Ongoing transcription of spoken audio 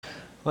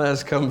Let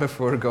us come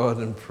before God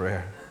in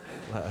prayer.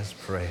 Let us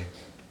pray.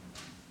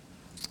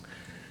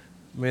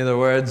 May the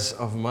words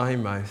of my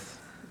mouth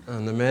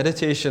and the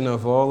meditation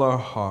of all our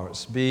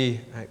hearts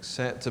be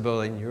acceptable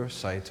in your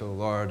sight, O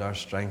Lord, our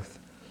strength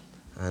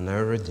and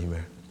our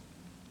Redeemer.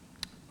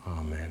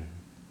 Amen.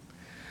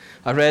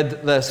 I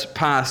read this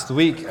past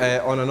week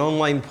on an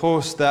online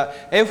post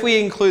that if we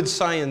include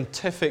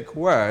scientific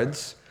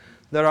words,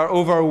 there are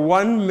over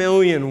 1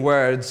 million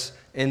words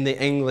in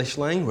the English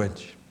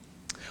language.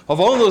 Of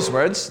all those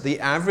words,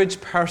 the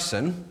average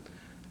person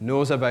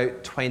knows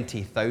about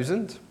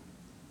 20,000,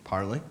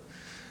 apparently,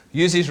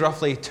 uses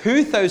roughly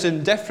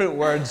 2,000 different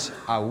words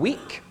a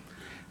week,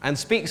 and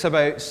speaks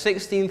about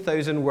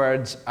 16,000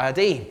 words a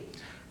day,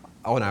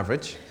 on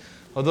average.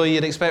 Although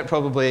you'd expect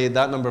probably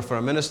that number for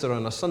a minister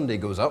on a Sunday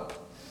goes up.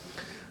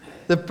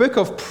 The book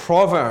of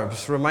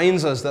Proverbs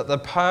reminds us that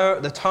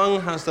the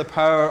tongue has the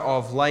power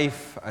of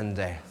life and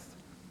death.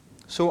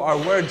 So our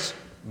words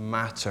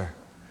matter.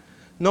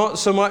 Not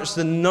so much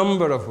the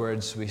number of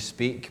words we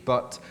speak,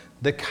 but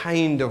the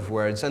kind of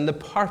words and the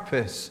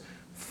purpose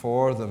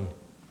for them.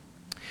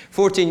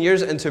 14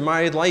 years into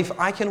married life,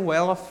 I can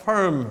well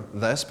affirm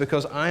this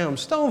because I am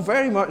still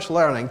very much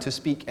learning to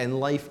speak in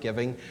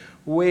life-giving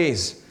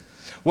ways.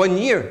 1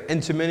 year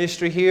into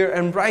ministry here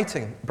in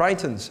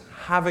Brighton's,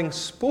 having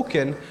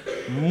spoken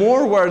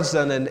more words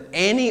than in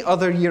any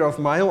other year of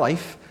my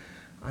life,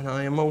 and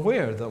I am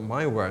aware that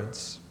my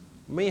words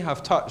may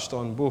have touched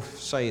on both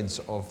sides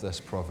of this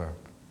proverb.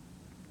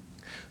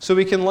 So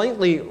we can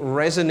lightly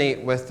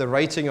resonate with the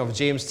writing of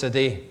James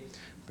today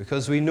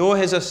because we know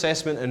his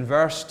assessment in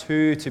verse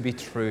 2 to be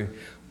true.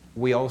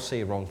 We all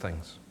say wrong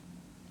things.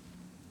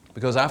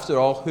 Because after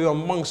all, who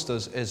amongst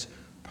us is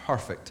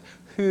perfect?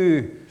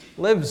 Who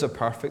lives a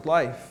perfect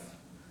life?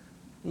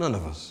 None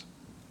of us.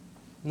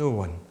 No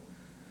one.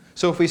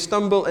 So if we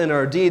stumble in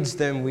our deeds,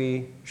 then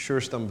we sure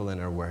stumble in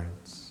our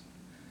words.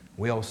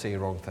 We all say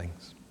wrong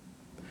things.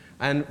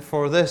 And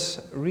for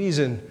this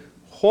reason,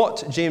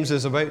 what James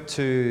is about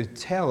to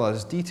tell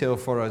us, detail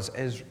for us,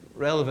 is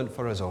relevant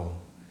for us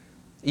all,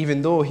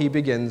 even though he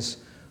begins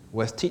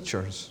with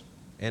teachers.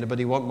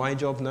 Anybody want my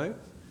job now?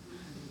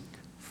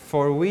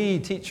 For we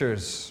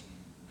teachers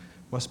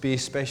must be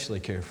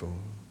especially careful,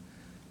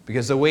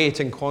 because the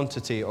weight and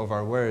quantity of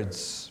our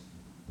words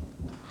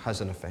has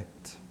an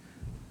effect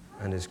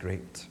and is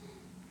great.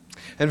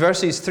 In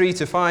verses 3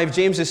 to 5,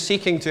 James is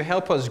seeking to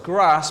help us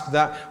grasp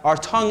that our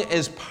tongue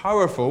is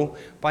powerful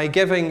by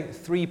giving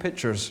three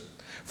pictures.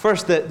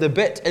 First, the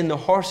bit in the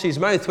horse's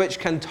mouth, which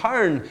can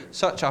turn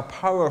such a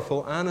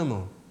powerful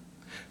animal.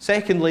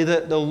 Secondly,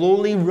 the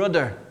lowly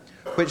rudder,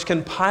 which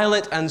can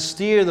pilot and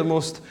steer the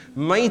most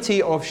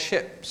mighty of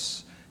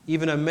ships,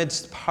 even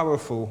amidst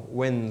powerful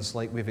winds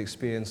like we've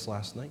experienced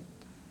last night.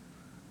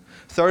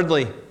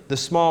 Thirdly, the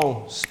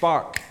small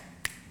spark,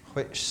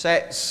 which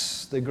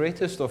sets the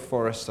greatest of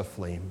forests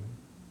aflame,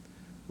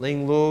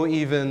 laying low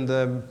even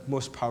the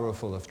most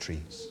powerful of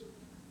trees.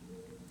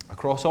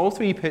 Across all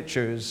three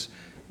pictures,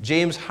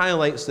 James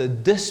highlights the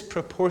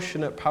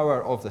disproportionate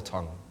power of the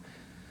tongue.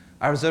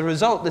 As a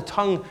result, the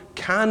tongue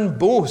can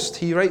boast.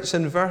 He writes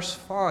in verse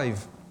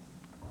 5,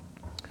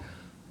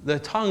 the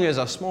tongue is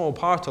a small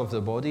part of the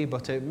body,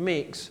 but it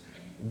makes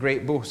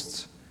great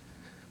boasts.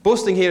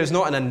 Boasting here is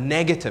not in a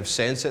negative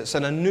sense, it's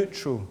in a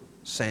neutral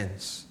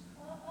sense,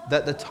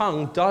 that the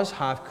tongue does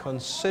have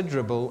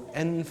considerable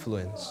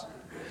influence.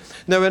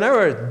 Now, in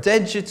our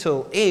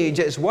digital age,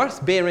 it's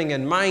worth bearing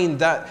in mind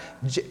that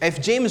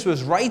if James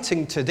was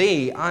writing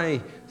today,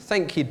 I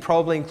think he'd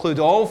probably include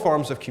all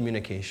forms of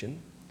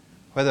communication,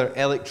 whether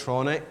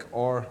electronic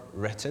or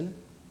written,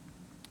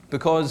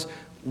 because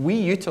we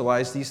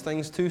utilize these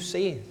things to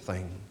say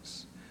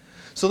things.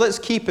 So let's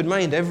keep in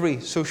mind every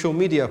social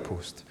media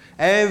post,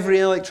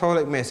 every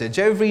electronic message,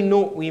 every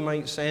note we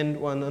might send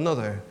one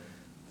another,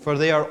 for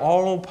they are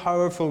all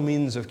powerful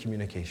means of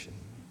communication,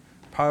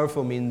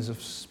 powerful means of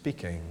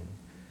speaking.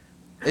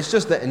 It's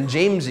just that in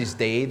James's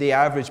day, the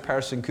average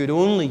person could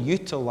only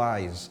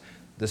utilize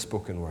the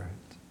spoken word.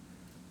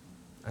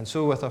 And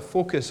so with a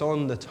focus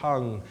on the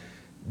tongue,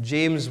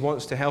 James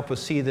wants to help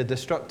us see the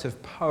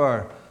destructive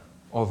power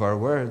of our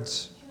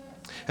words.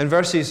 In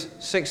verses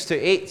 6 to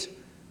 8,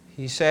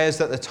 he says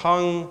that the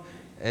tongue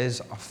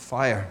is a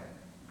fire,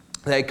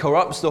 that it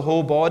corrupts the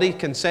whole body,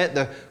 can set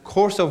the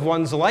course of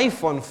one's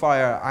life on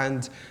fire,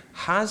 and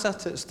has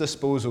at its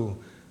disposal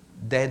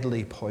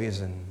deadly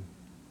poison.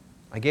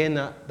 Again,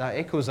 that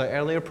echoes that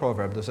earlier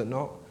proverb, does it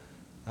not?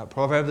 That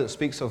proverb that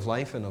speaks of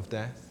life and of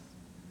death.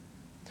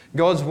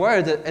 God's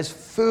word is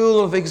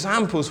full of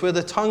examples where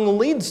the tongue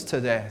leads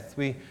to death.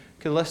 We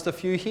could list a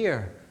few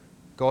here.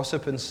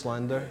 Gossip and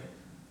slander,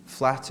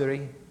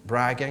 flattery,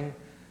 bragging,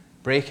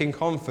 breaking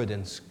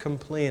confidence,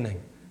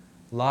 complaining,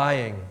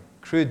 lying,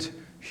 crude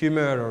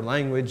humor or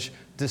language,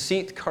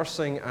 deceit,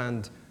 cursing,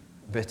 and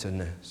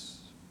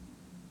bitterness.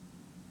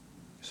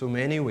 So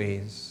many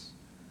ways.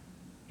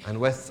 And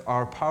with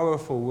our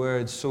powerful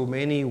words, so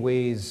many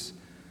ways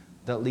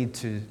that lead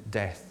to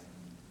death.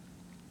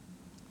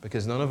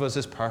 Because none of us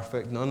is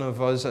perfect. None of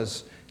us,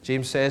 as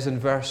James says in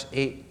verse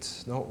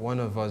 8, not one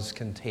of us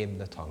can tame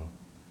the tongue.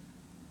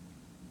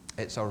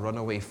 It's a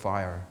runaway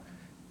fire.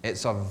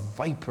 It's a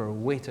viper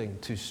waiting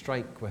to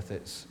strike with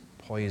its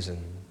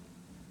poison.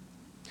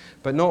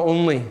 But not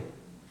only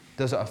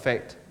does it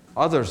affect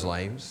others'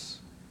 lives,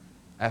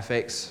 it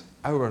affects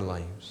our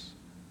lives.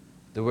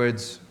 The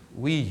words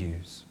we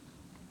use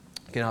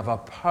can have a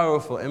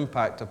powerful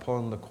impact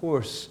upon the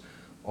course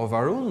of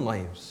our own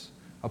lives,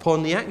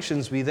 upon the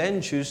actions we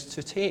then choose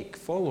to take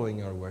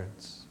following our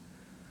words.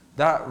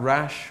 That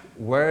rash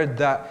word,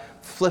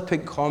 that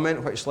flippant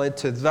comment which led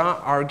to that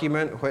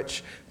argument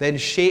which then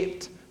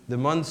shaped the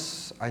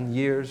months and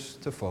years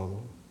to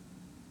follow.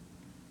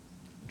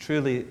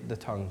 Truly the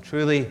tongue,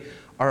 truly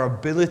our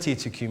ability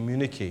to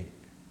communicate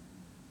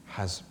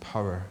has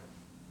power.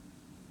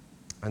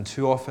 And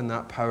too often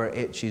that power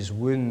itches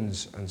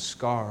wounds and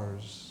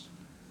scars.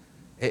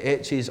 It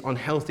itches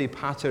unhealthy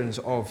patterns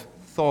of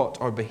thought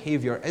or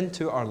behavior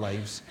into our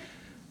lives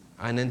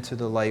and into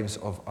the lives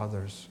of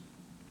others.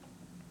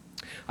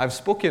 I've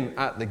spoken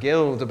at the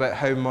Guild about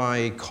how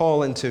my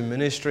call into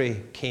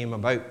ministry came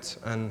about,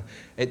 and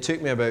it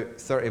took me about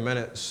 30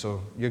 minutes,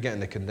 so you're getting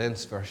the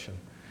condensed version.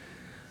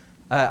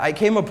 It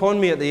came upon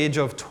me at the age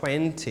of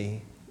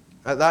 20.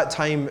 At that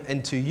time,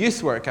 into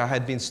youth work, I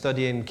had been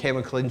studying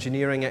chemical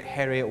engineering at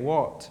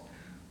Heriot-Watt.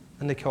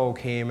 And the call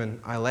came, and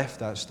I left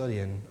that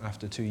studying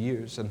after 2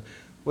 years and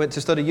went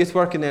to study youth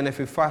work. And then if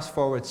we fast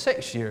forward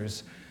 6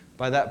 years,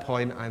 by that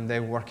point, I'm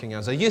then working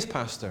as a youth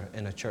pastor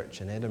in a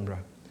church in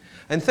Edinburgh.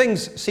 And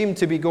things seemed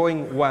to be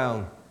going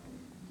well,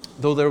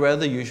 though there were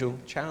the usual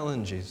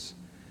challenges.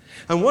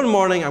 And one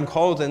morning, I'm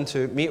called in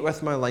to meet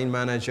with my line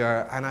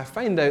manager, and I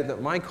find out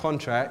that my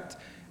contract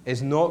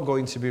is not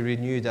going to be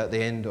renewed at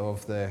the end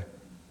of the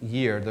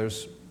year.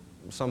 There's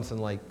something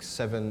like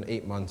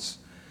 7-8 months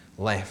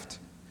left.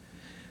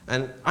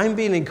 And I'm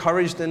being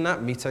encouraged in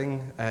that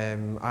meeting.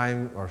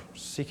 I'm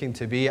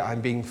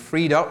being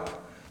freed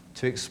up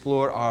to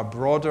explore our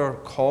broader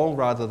call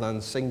rather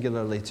than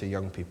singularly to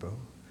young people.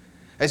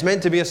 It's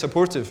meant to be a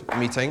supportive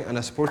meeting and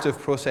a supportive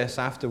process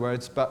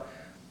afterwards, but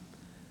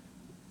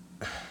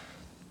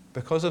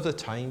because of the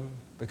time,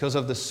 because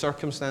of the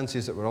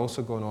circumstances that were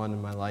also going on in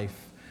my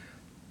life,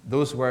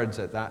 those words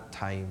at that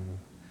time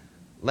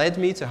led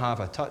me to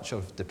have a touch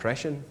of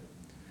depression,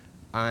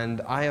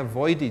 and I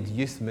avoided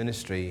youth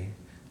ministry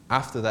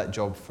after that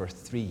job for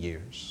 3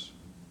 years.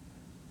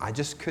 I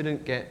just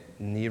couldn't get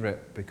near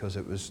it because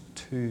it was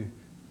too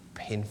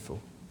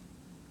painful.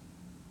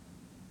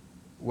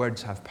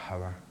 Words have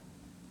power,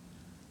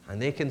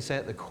 and they can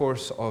set the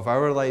course of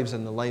our lives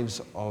and the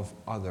lives of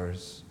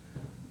others.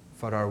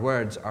 For our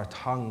words, our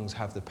tongues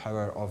have the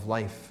power of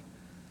life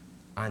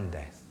and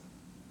death.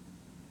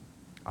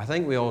 I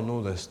think we all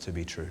know this to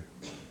be true.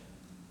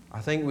 I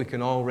think we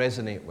can all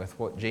resonate with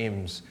what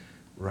James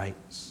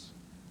writes.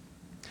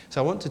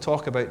 So I want to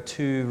talk about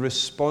 2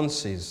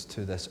 responses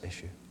to this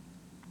issue.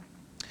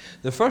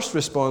 The first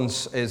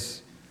response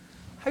is,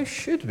 how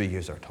should we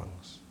use our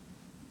tongues?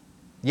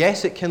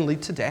 Yes, it can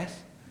lead to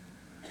death,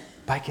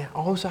 but it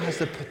also has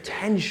the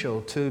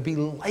potential to be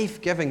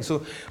life-giving.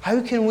 So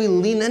how can we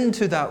lean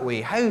into that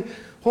way?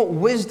 What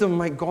wisdom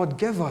might God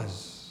give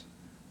us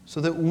so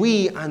that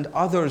we and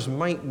others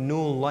might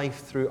know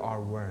life through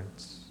our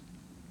words?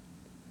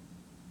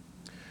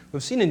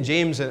 We've seen in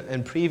James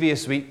in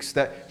previous weeks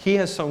that he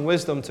has some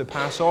wisdom to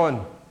pass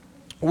on.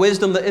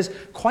 Wisdom that is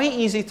quite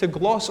easy to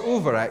gloss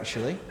over,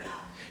 actually.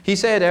 He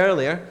said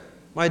earlier,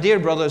 "My dear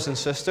brothers and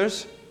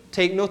sisters,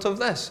 take note of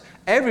this.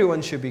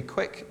 Everyone should be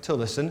quick to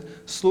listen,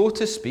 slow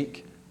to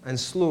speak, and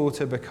slow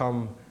to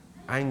become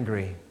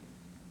angry."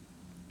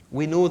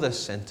 We know this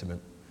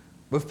sentiment.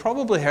 We've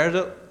probably heard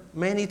it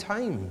many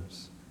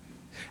times.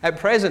 At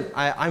present,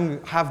 I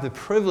have the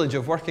privilege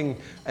of working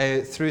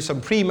through some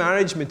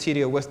pre-marriage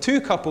material with 2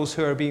 couples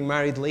who are being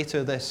married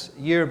later this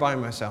year by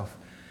myself.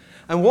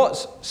 And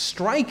what's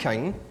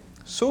striking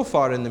so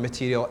far in the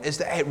material is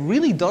that it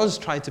really does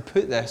try to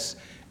put this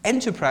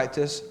into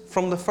practice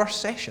from the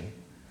first session,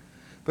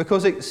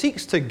 because it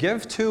seeks to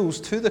give tools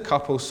to the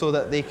couple so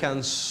that they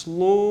can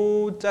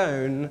slow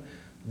down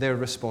their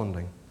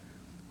responding,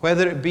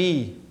 whether it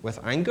be with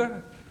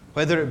anger,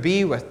 whether it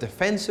be with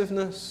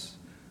defensiveness,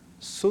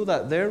 so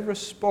that their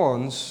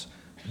response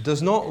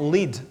does not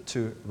lead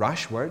to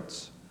rash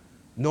words,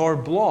 nor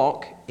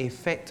block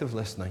effective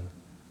listening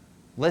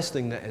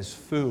that is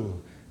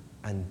full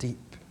and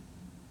deep.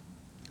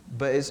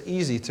 But it's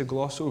easy to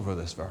gloss over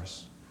this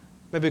verse,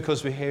 maybe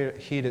because we hear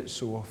it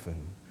so often.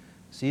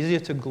 It's easier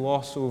to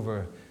gloss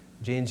over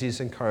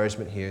James's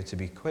encouragement here to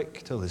be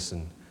quick to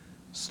listen,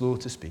 slow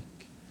to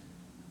speak,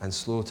 and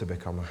slow to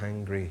become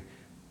angry.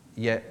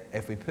 Yet,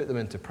 if we put them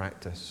into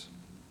practice,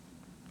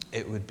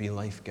 it would be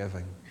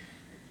life-giving.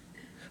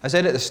 I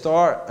said at the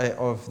start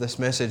of this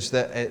message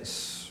that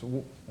it's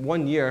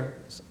 1 year,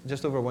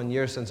 just over 1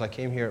 year since I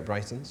came here at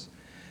Brighton's.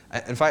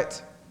 In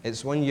fact,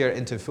 it's 1 year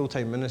into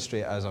full-time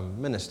ministry as a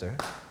minister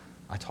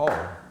at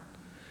all.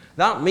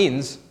 That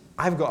means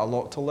I've got a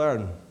lot to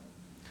learn.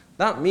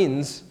 That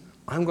means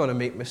I'm going to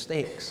make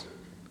mistakes.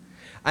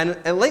 And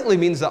it likely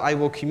means that I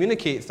will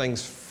communicate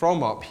things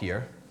from up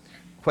here,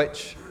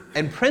 which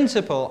in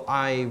principle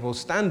I will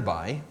stand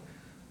by,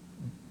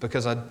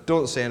 because I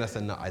don't say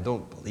anything that I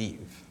don't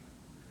believe,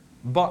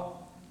 but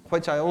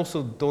which I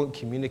also don't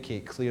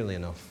communicate clearly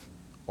enough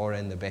or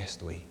in the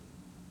best way.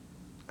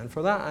 And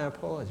for that I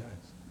apologize.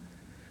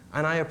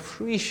 And I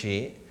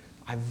appreciate,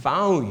 I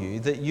value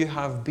that you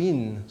have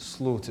been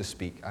slow to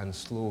speak and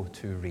slow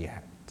to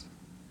react,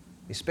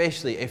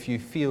 especially if you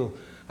feel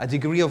a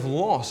degree of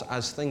loss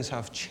as things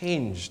have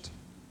changed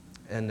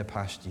in the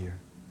past year.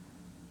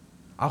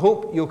 I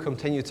hope you'll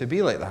continue to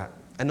be like that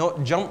and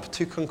not jump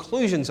to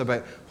conclusions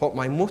about what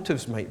my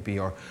motives might be,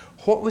 or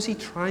what was he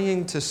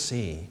trying to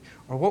say,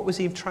 or what was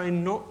he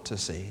trying not to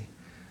say.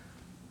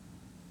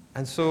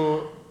 And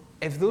so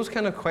if those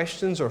kind of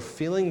questions or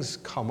feelings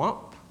come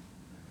up,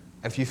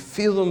 if you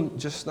feel them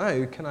just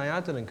now, can I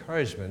add an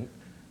encouragement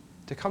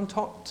to come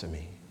talk to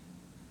me?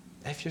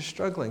 If you're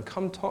struggling,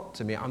 come talk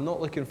to me. I'm not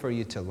looking for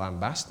you to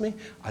lambast me.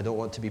 I don't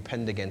want to be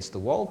pinned against the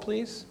wall,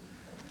 please.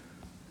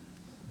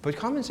 But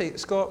come and say,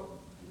 Scott,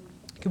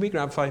 can we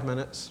grab 5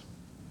 minutes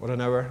or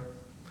an hour?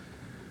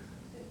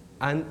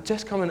 And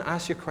just come and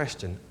ask your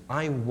question.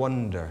 I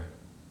wonder.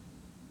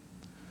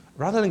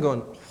 Rather than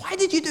going, why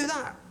did you do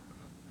that?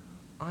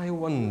 I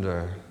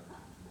wonder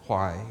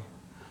why.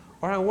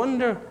 Or I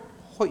wonder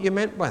what you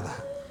meant by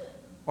that.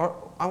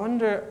 Or I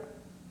wonder.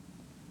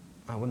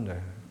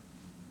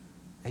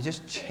 It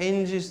just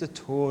changes the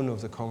tone of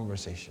the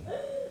conversation.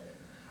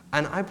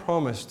 And I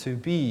promise to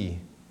be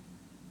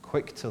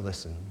quick to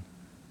listen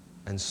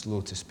and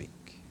slow to speak.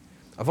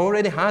 I've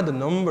already had a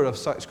number of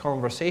such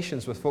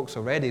conversations with folks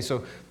already,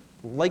 so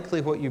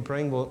likely what you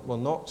bring will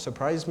not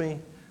surprise me,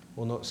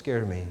 will not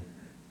scare me.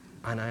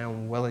 And I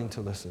am willing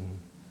to listen.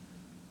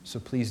 So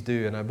please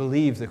do. And I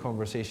believe the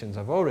conversations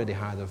I've already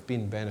had have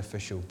been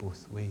beneficial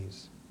both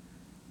ways.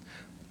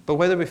 But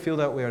whether we feel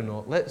that way or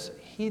not, let's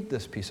heed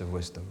this piece of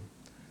wisdom,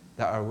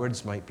 that our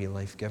words might be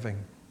life-giving.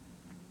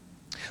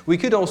 We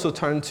could also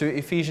turn to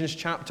Ephesians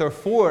chapter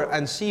 4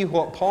 and see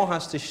what Paul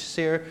has to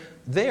share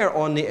there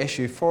on the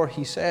issue, for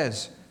he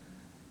says,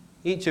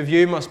 each of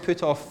you must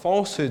put off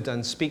falsehood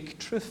and speak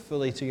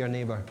truthfully to your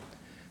neighbor.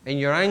 In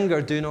your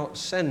anger, do not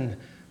sin.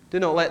 Do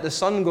not let the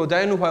sun go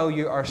down while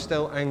you are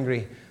still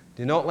angry.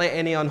 Do not let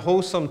any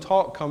unwholesome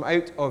talk come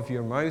out of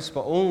your mouths,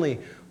 but only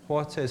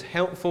what is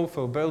helpful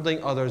for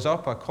building others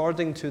up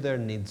according to their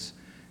needs.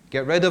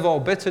 Get rid of all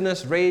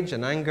bitterness, rage,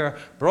 and anger,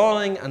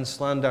 brawling and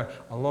slander,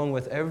 along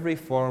with every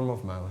form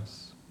of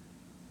malice.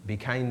 Be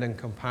kind and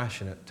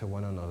compassionate to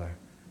one another,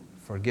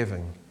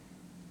 forgiving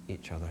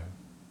each other.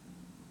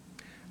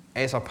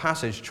 It's a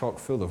passage chock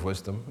full of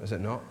wisdom, is it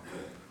not?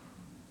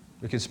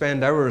 We could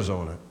spend hours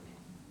on it.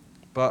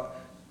 But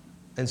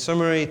in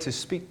summary, to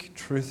speak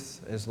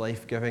truth is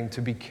life-giving.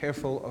 To be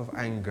careful of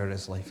anger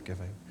is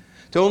life-giving.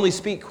 To only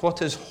speak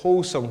what is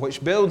wholesome,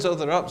 which builds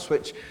others up,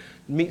 which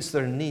meets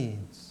their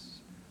needs.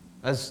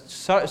 As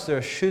such,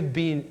 there should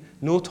be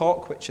no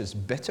talk which is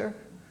bitter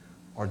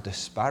or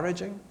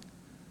disparaging,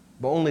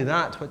 but only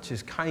that which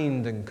is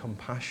kind and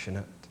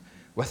compassionate,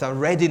 with a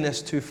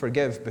readiness to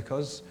forgive,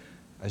 because,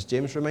 as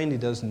James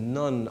reminded us,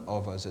 none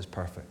of us is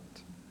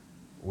perfect.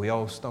 We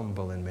all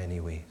stumble in many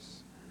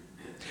ways.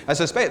 I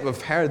suspect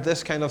we've heard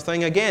this kind of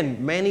thing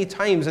again many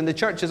times, and the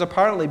church has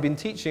apparently been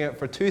teaching it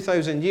for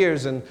 2,000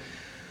 years, and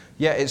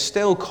yet it's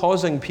still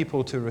causing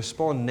people to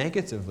respond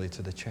negatively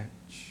to the church.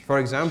 For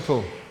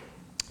example,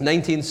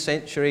 19th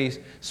century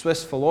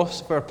Swiss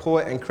philosopher,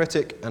 poet, and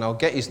critic, and I'll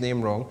get his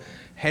name wrong,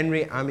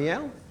 Henry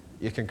Amiel,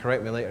 you can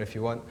correct me later if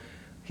you want,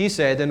 he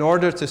said, in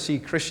order to see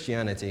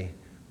Christianity,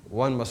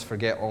 one must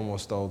forget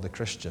almost all the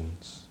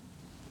Christians.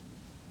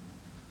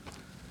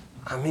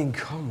 I mean,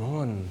 come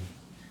on.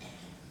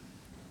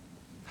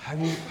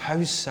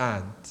 How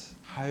sad.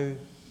 How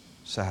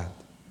sad.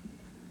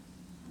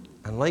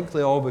 And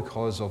likely all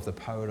because of the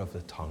power of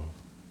the tongue,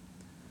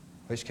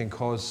 which can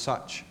cause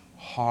such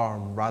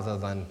harm rather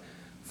than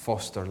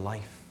foster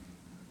life.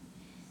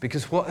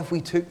 Because what if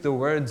we took the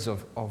words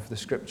of the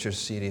Scriptures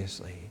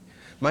seriously?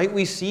 Might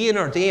we see in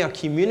our day a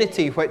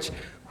community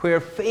where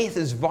faith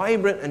is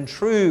vibrant and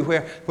true,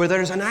 where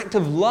there is an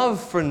active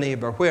love for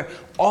neighbor, where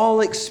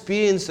all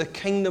experience the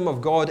kingdom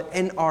of God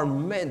in our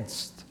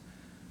midst,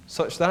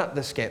 such that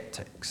the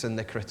skeptics and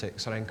the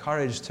critics are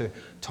encouraged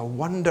to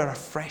wonder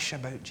afresh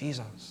about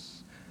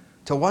Jesus,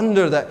 to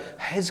wonder that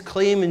his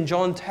claim in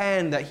John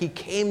 10 that he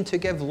came to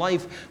give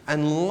life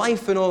and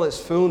life in all its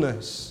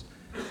fullness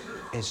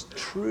is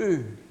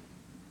true.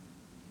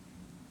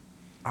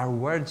 Our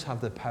words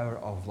have the power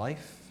of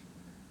life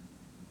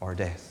or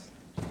death.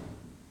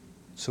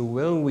 So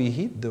will we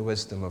heed the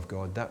wisdom of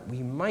God that we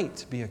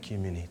might be a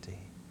community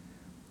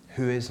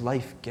who is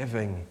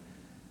life-giving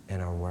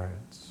in our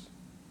words?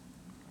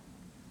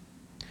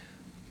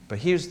 But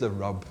here's the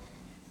rub.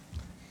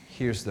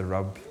 Here's the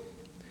rub.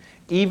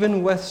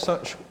 Even with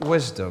such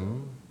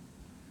wisdom,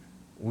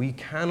 we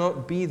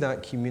cannot be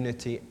that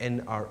community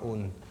in our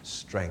own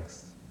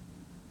strength.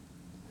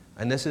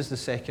 And this is the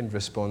second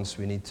response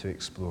we need to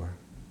explore.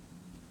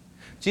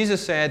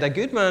 Jesus said, a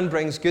good man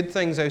brings good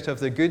things out of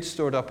the good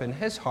stored up in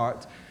his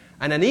heart,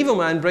 and an evil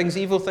man brings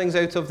evil things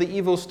out of the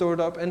evil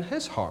stored up in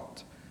his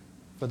heart.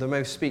 For the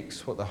mouth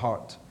speaks what the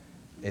heart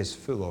is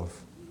full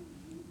of.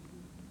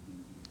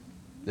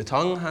 The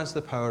tongue has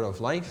the power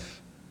of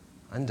life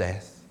and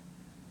death,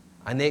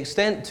 and the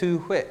extent to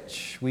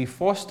which we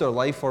foster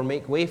life or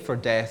make way for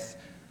death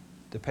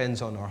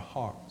depends on our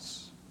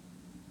hearts.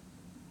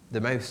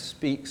 The mouth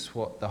speaks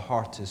what the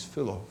heart is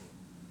full of.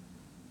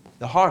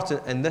 The heart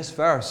in this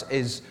verse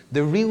is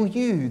the real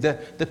you,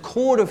 the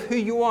core of who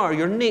you are,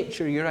 your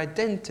nature, your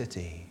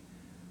identity.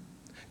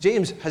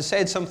 James has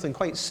said something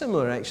quite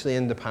similar actually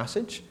in the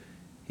passage.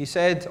 He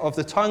said of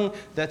the tongue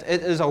that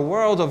it is a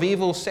world of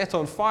evil set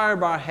on fire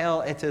by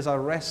hell. It is a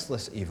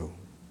restless evil.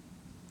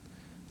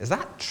 Is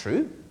that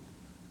true?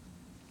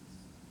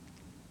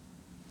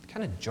 It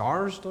kind of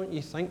jars, don't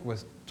you think,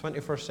 with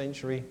 21st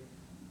century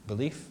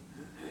belief?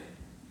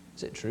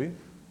 Is it true?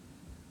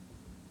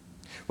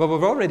 Well,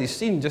 we've already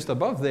seen just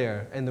above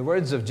there in the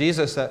words of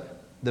Jesus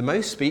that the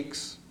mouth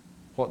speaks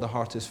what the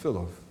heart is full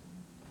of.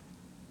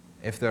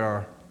 If there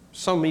are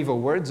some evil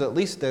words, at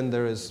least then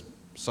there is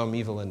some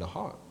evil in the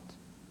heart.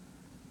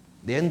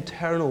 The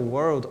internal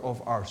world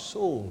of our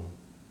soul,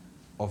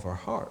 of our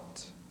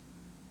heart,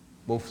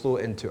 will flow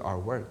into our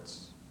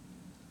words.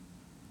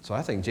 So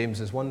I think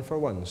James is 1 for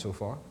 1 so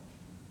far.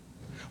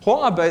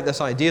 What about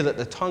this idea that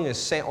the tongue is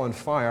set on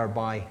fire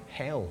by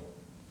hell?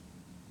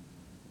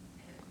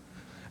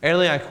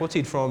 Earlier I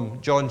quoted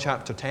from John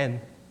chapter 10,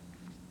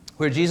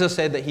 where Jesus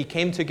said that he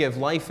came to give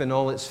life in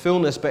all its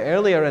fullness. But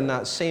earlier in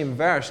that same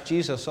verse,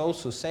 Jesus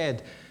also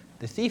said,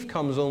 the thief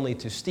comes only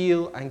to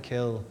steal and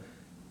kill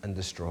and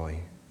destroy.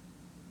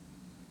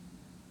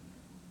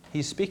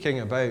 He's speaking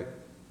about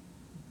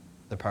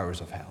the powers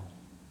of hell.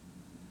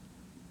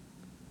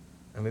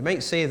 And we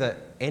might say that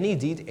any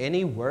deed,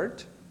 any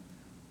word,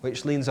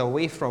 which leans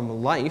away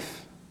from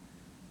life,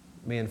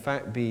 may in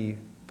fact be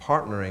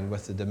partnering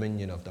with the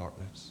dominion of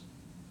darkness.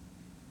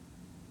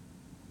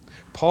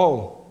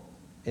 Paul,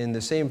 in the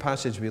same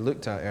passage we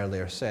looked at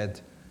earlier, said,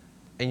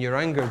 in your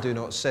anger do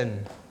not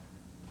sin.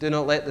 Do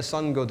not let the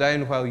sun go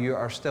down while you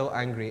are still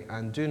angry,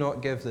 and do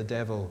not give the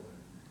devil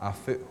a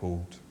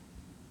foothold.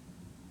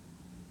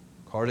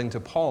 According to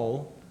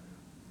Paul,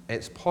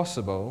 it's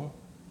possible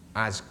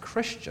as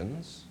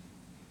Christians,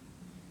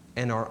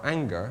 in our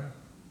anger,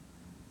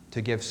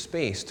 to give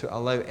space, to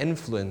allow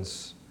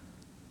influence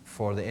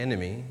for the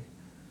enemy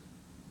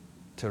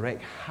to wreak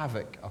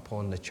havoc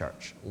upon the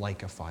church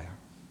like a fire.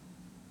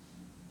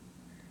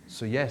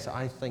 So yes,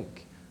 I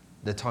think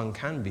the tongue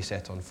can be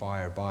set on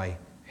fire by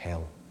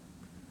hell.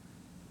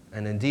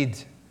 And indeed,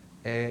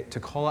 to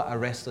call it a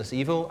restless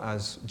evil,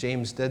 as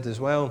James did as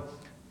well,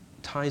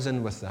 ties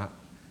in with that.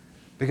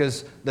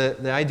 Because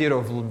the idea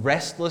of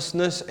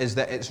restlessness is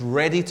that it's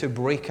ready to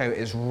break out,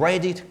 it's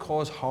ready to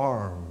cause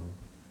harm.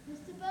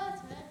 Mr.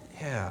 Burton?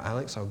 Yeah,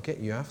 Alex, I'll get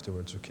you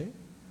afterwards, okay?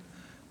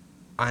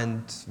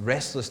 And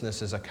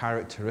restlessness is a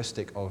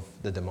characteristic of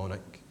the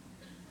demonic,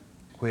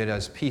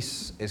 whereas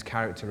peace is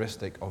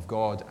characteristic of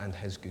God and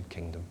his good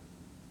kingdom.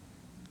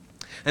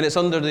 And it's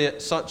under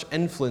such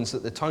influence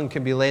that the tongue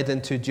can be led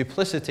into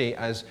duplicity,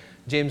 as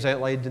James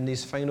outlined in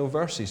these final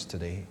verses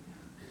today,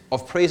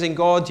 of praising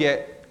God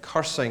yet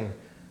cursing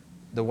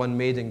the one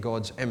made in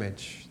God's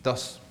image,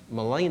 thus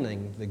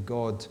maligning the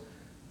God,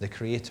 the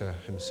Creator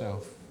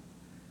himself.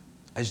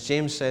 As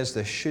James says,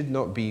 this should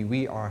not be.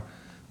 We are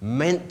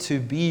meant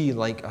to be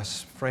like a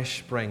fresh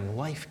spring,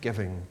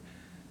 life-giving,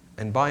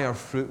 and by our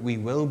fruit we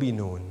will be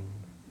known.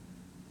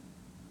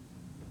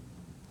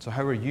 So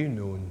how are you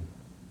known?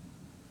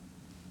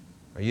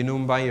 Are you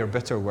known by your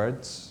bitter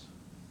words?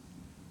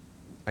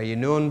 Are you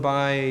known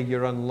by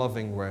your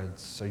unloving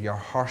words, or your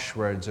harsh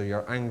words, or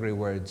your angry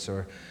words,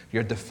 or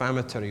your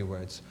defamatory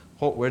words?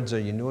 What words are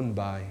you known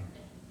by?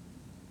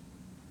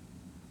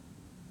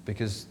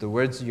 Because the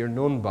words you're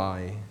known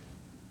by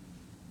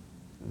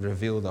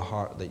reveal the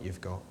heart that you've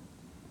got.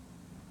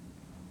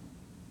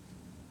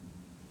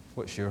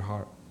 What's your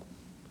heart?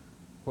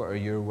 What are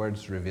your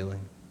words revealing?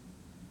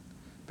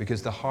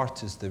 Because the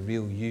heart is the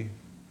real you,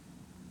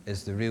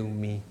 is the real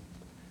me.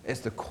 It's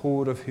the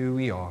core of who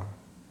we are.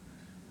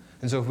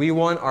 And so if we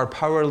want our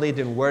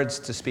power-laden words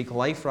to speak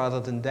life rather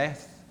than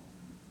death,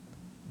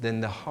 then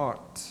the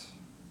heart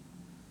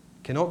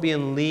cannot be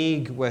in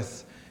league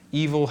with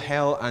evil,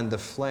 hell, and the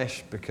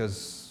flesh,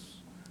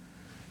 because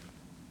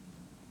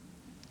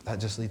that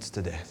just leads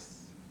to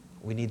death.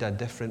 We need a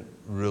different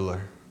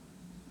ruler.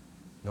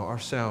 Not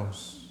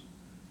ourselves,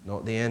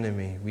 not the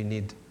enemy. We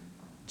need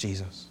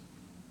Jesus,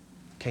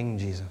 King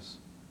Jesus.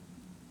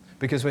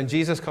 Because when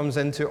Jesus comes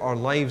into our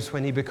lives,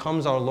 when he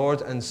becomes our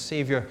Lord and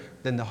Savior,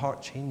 then the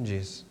heart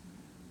changes.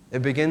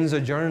 It begins a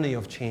journey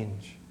of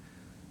change.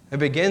 It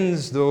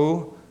begins,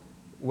 though,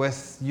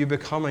 with you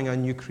becoming a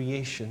new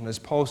creation. As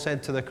Paul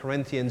said to the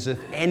Corinthians, if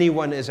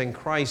anyone is in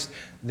Christ,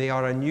 they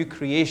are a new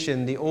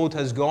creation. The old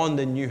has gone,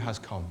 the new has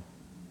come.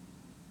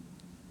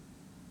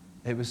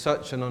 It was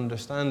such an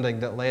understanding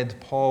that led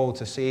Paul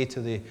to say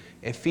to the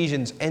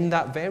Ephesians in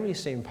that very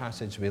same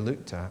passage we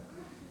looked at,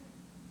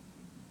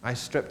 I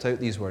stripped out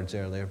these words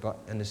earlier, but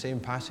in the same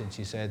passage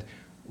he said,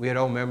 we are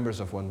all members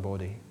of one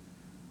body.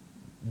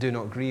 Do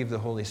not grieve the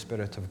Holy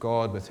Spirit of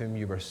God, with whom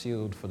you were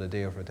sealed for the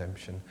day of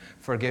redemption.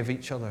 Forgive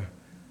each other,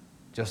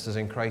 just as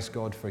in Christ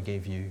God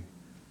forgave you.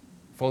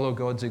 Follow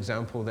God's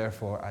example,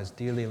 therefore, as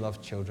dearly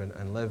loved children,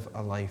 and live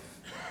a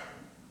life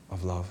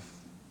of love.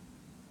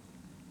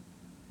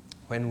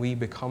 When we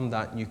become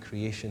that new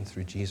creation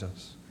through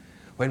Jesus,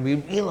 when we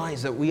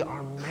realize that we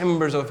are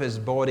members of his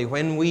body,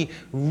 when we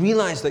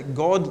realize that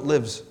God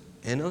lives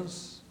in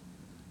us,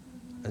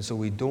 and so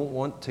we don't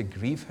want to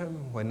grieve him,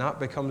 when that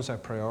becomes a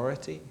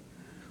priority,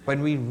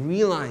 when we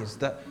realize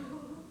that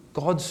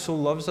God so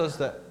loves us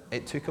that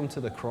it took him to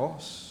the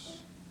cross,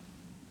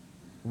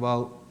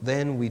 well,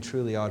 then we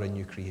truly are a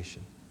new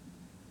creation.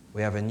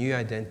 We have a new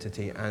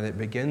identity, and it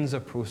begins a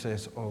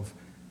process of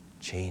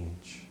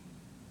change,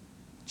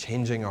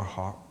 changing our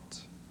heart,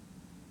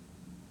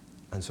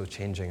 and so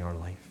changing our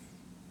life.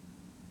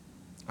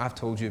 I've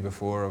told you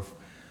before of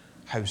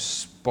how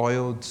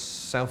spoiled,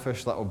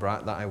 selfish little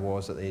brat that I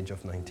was at the age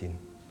of 19.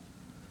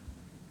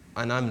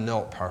 And I'm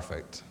not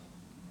perfect.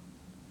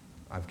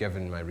 I've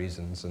given my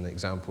reasons and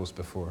examples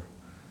before.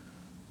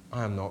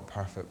 I am not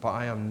perfect, but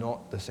I am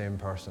not the same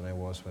person I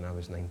was when I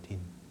was 19.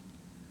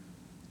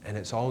 And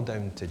it's all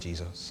down to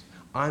Jesus.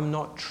 I'm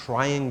not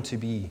trying to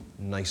be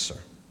nicer.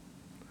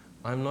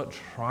 I'm not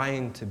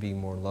trying to be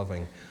more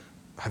loving.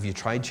 Have you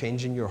tried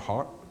changing your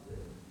heart?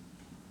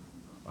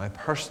 I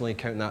personally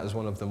count that as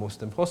one of the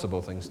most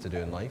impossible things to do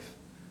in life.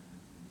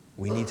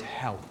 We need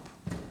help.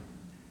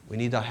 We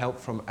need a help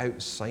from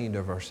outside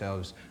of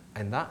ourselves,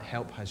 and that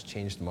help has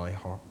changed my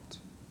heart.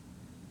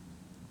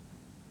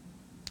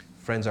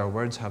 Friends, our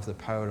words have the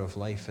power of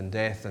life and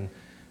death, and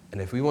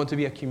if we want to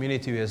be a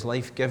community who is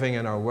life-giving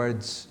in our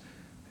words,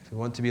 if we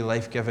want to be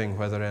life-giving,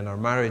 whether in our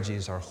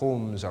marriages, our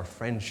homes, our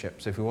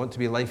friendships, if we want to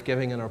be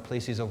life-giving in our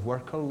places of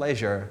work or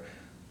leisure,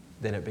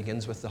 then it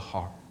begins with the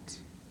heart.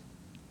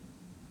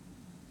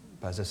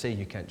 But as I say,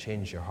 you can't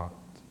change your heart.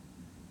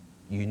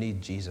 You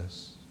need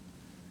Jesus.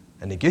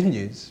 And the good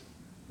news,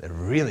 the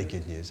really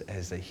good news,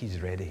 is that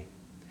he's ready.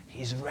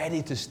 He's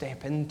ready to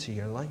step into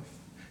your life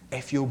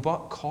if you'll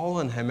but call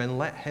on him and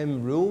let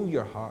him rule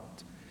your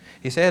heart.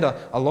 He said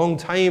a long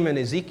time in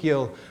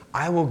Ezekiel,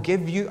 I will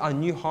give you a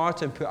new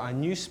heart and put a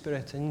new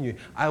spirit in you.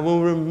 I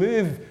will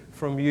remove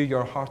from you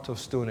your heart of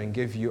stone and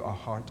give you a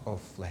heart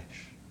of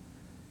flesh.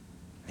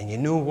 And you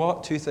know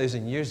what?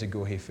 2,000 years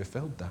ago, he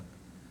fulfilled that.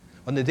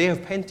 On the day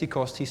of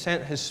Pentecost, he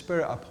sent his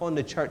Spirit upon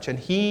the church, and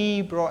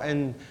he brought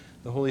in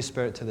the Holy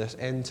Spirit to this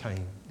end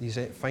time, these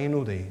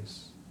final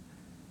days,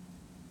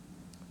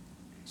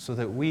 so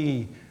that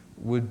we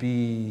would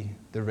be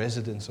the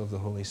residents of the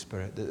Holy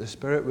Spirit, that the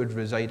Spirit would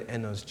reside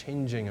in us,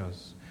 changing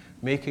us,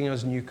 making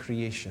us new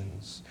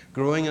creations,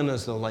 growing in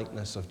us the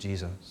likeness of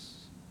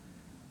Jesus.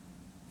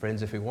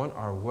 Friends, if we want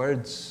our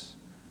words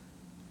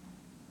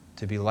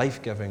to be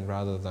life-giving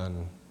rather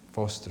than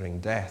fostering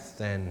death,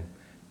 then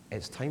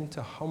it's time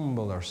to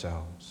humble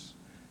ourselves.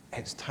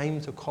 It's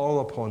time to call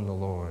upon the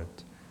Lord.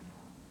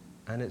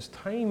 And it's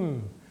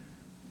time,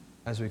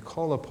 as we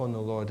call upon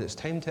the Lord, it's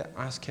time to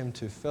ask him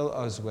to fill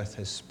us with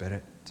his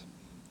Spirit.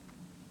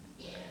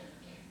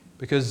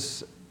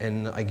 Because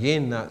in,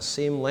 again, that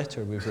same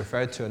letter we've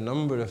referred to a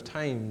number of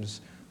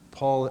times,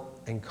 Paul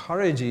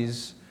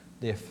encourages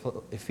the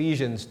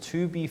Ephesians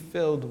to be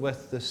filled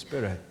with the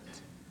Spirit.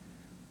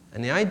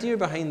 And the idea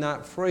behind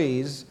that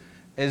phrase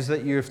is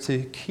that you have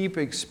to keep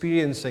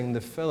experiencing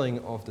the filling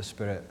of the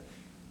Spirit,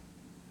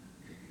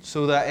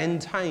 so that in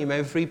time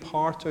every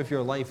part of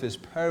your life is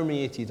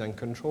permeated and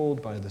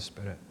controlled by the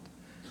Spirit.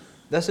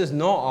 This is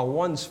not a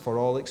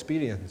once-for-all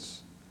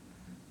experience,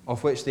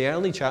 of which the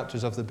early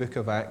chapters of the book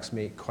of Acts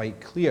make quite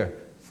clear.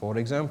 For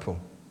example,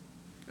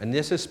 and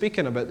this is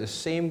speaking about the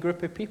same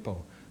group of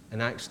people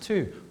in Acts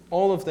 2.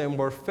 All of them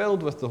were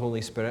filled with the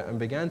Holy Spirit and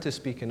began to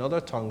speak in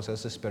other tongues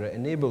as the Spirit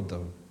enabled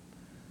them.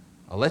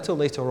 A little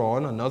later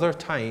on, another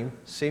time,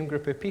 same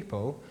group of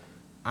people,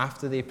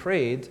 after they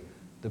prayed,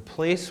 the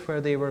place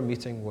where they were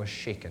meeting was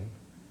shaken,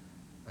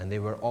 and they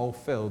were all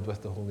filled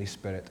with the Holy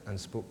Spirit and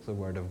spoke the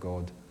word of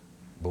God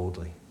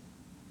boldly.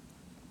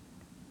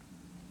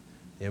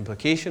 The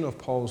implication of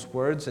Paul's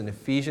words in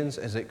Ephesians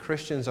is that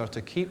Christians are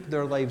to keep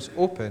their lives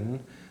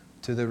open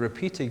to the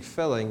repeated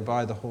filling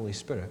by the Holy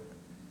Spirit.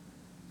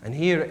 And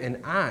here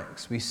in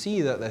Acts, we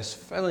see that this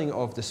filling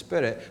of the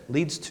Spirit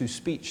leads to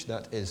speech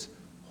that is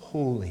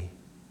holy.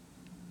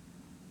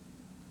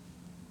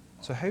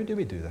 So how do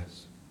we do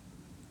this?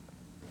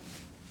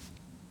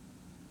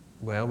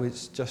 Well,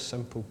 it's just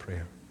simple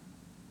prayer.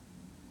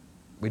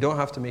 We don't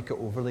have to make it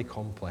overly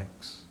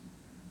complex.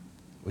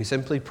 We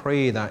simply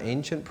pray that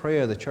ancient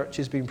prayer the church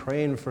has been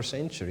praying for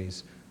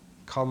centuries.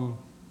 Come,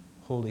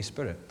 Holy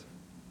Spirit.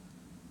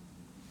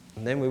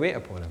 And then we wait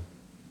upon him.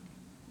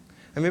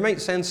 And we might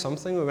sense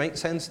something, we might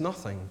sense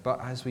nothing, but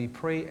as we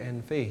pray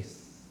in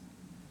faith,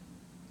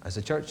 as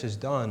the church has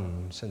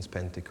done since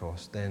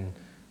Pentecost, then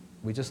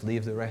we just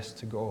leave the rest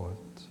to God.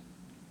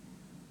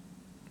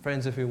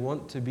 Friends, if we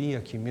want to be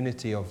a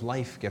community of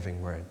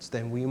life-giving words,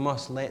 then we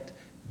must let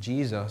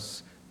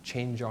Jesus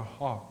change our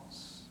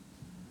hearts.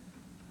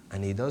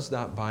 And he does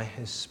that by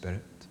his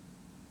Spirit,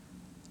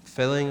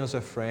 filling us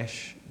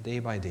afresh day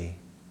by day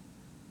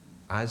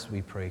as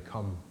we pray,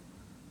 come,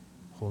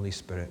 Holy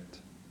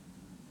Spirit,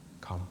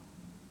 come.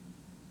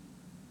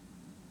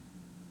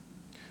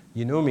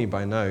 You know me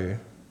by now,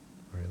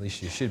 or at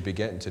least you should be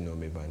getting to know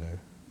me by now,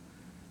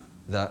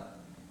 that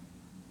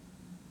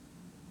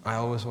I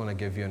always want to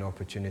give you an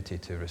opportunity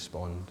to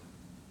respond,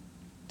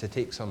 to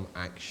take some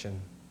action.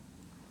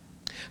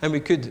 And we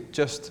could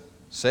just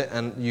sit,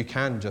 and you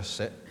can just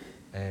sit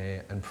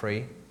and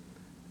pray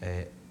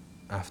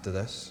after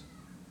this.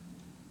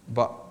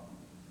 But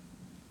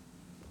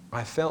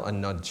I felt a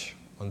nudge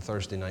on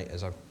Thursday night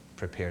as I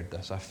prepared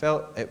this. I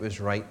felt it was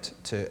right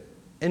to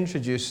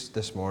introduce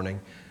this morning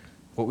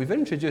what we've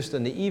introduced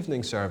in the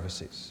evening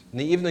services. In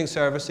the evening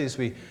services,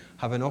 we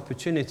have an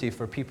opportunity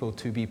for people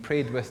to be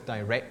prayed with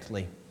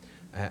directly.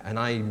 And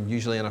I'm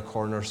usually in a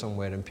corner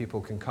somewhere, and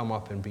people can come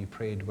up and be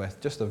prayed with.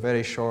 Just a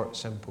very short,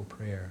 simple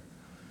prayer.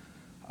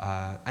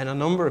 And a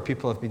number of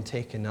people have been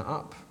taking that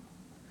up.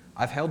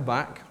 I've held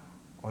back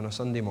on a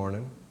Sunday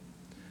morning.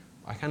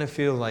 I kind of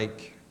feel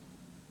like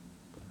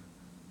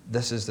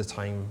this is the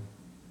time,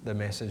 the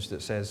message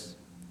that says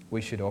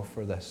we should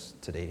offer this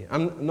today.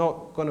 I'm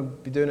not going to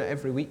be doing it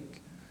every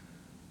week,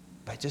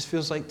 but it just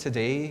feels like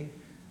today,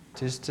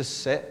 just to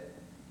sit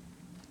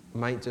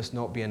might just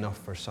not be enough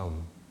for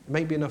some. It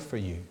might be enough for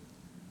you.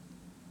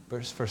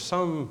 But for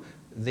some,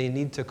 they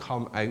need to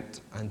come out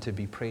and to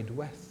be prayed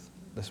with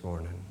this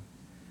morning.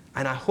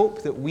 And I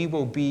hope that we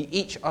will be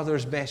each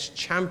other's best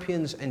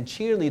champions and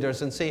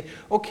cheerleaders and say,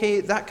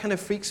 okay, that kind of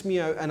freaks me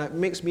out and it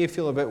makes me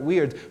feel a bit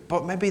weird,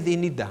 but maybe they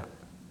need that.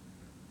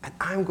 And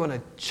I'm going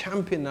to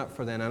champion that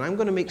for them, and I'm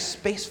going to make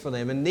space for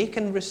them, and they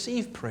can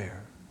receive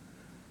prayer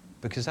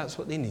because that's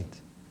what they need.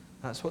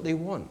 That's what they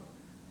want.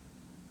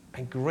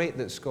 And great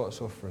that Scott's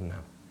offering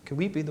that. Can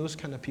we be those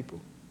kind of people?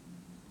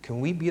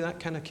 Can we be that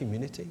kind of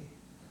community?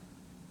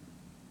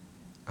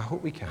 I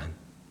hope we can,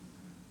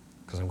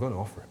 because I'm going to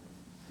offer it.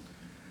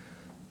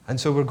 And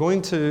so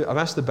I've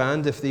asked the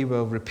band if they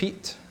will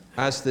repeat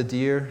As the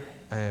Deer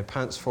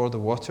Pants for the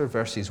Water,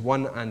 verses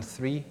 1 and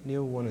 3.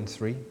 Neil, 1 and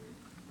 3.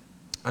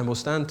 And we'll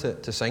stand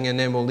to sing, and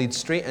then we'll lead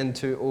straight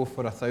into Oh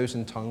for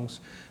 1,000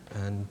 Tongues,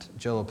 and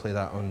Jill will play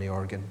that on the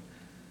organ.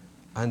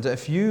 And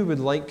if you would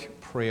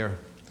like prayer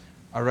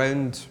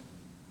around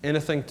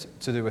anything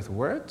to do with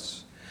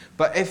words,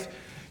 but if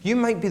you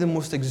might be the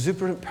most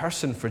exuberant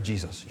person for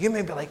Jesus, you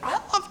may be like,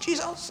 I love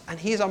Jesus, and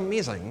he's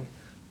amazing,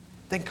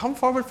 then come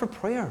forward for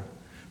prayer.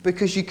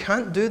 Because you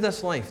can't do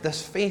this life,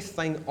 this faith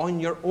thing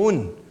on your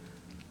own.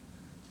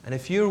 And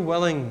if you're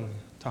willing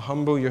to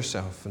humble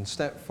yourself and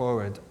step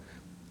forward,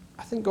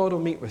 I think God will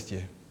meet with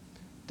you.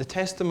 The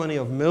testimony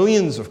of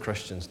millions of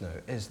Christians now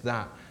is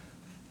that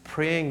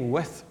praying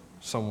with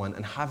someone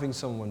and having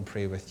someone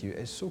pray with you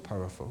is so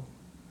powerful.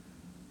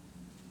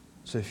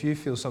 So if you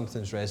feel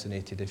something's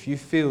resonated, if you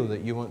feel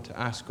that you want to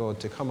ask God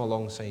to come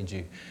alongside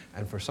you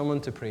and for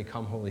someone to pray,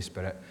 come Holy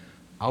Spirit,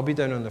 I'll be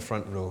down on the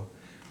front row.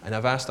 And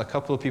I've asked a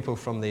couple of people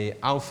from the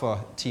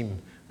Alpha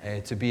team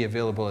to be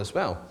available as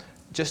well,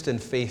 just in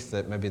faith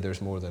that maybe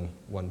there's more than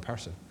one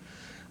person.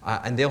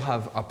 And they'll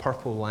have a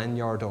purple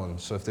lanyard on.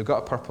 So if they've got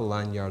a purple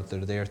lanyard,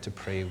 they're there to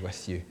pray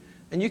with you.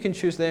 And you can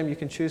choose them, you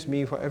can choose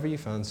me, whatever you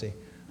fancy.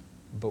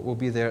 But we'll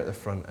be there at the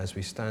front as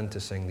we stand to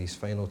sing these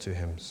final two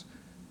hymns,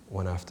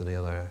 one after the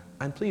other.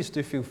 And please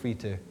do feel free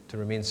to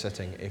remain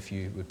sitting if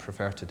you would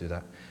prefer to do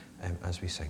that as we sing.